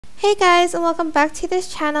Hey guys, and welcome back to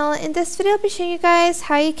this channel. In this video I'll be showing you guys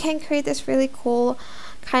how you can create this really cool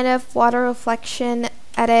kind of water reflection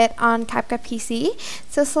edit on CapCut PC.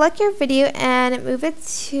 So select your video and move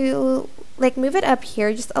it up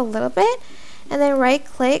here just a little bit, and then right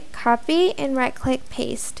click copy and right click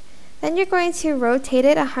paste. Then you're going to rotate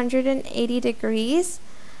it 180 degrees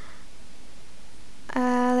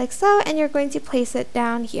like so, and you're going to place it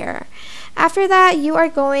down here. After that, you are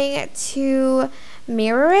going to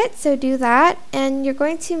mirror it, so do that, and you're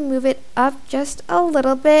going to move it up just a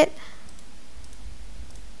little bit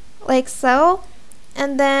like so,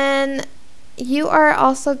 and then you are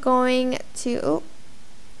also going to,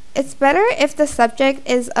 it's better if the subject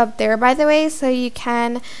is up there, by the way, so you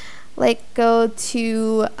can like go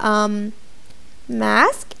to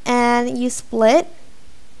mask and you split.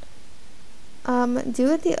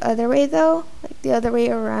 Do it the other way though, like the other way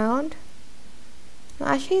around.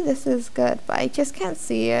 Actually, this is good, but I just can't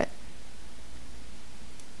see it.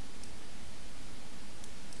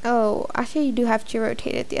 Oh, actually you do have to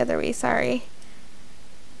rotate it the other way, sorry.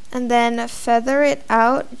 And then feather it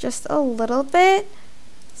out just a little bit,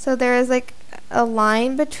 so there is like a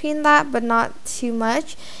line between that, but not too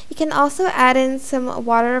much. You can also add in some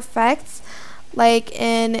water effects, like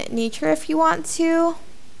in nature if you want to.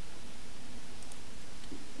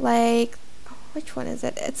 Like, which one is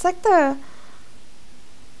it? It's like the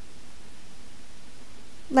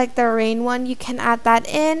rain one. You can add that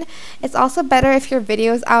in. It's also better if your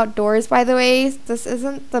video is outdoors, by the way. This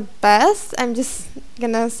isn't the best, I'm just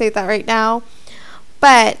gonna say that right now,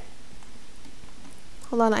 but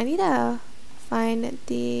hold on, I need to find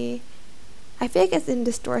the, I feel like it's in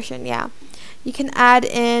distortion. Yeah, you can add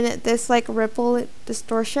in this like ripple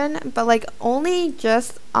distortion, but like only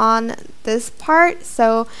just on this part.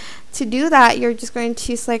 So to do that, you're just going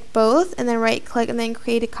to select both and then right click and then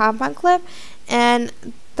create a compound clip, and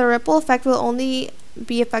the ripple effect will only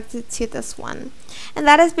be affected to this one. And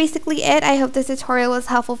that is basically it. I hope this tutorial was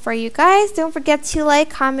helpful for you guys. Don't forget to like,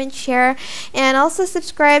 comment, share, and also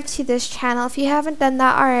subscribe to this channel if you haven't done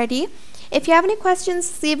that already. If you have any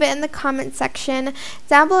questions, leave it in the comment section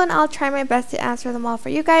down below and I'll try my best to answer them all for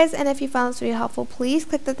you guys. And if you found this video helpful, please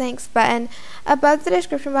click the thanks button above the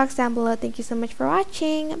description box down below. Thank you so much for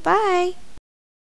watching. Bye!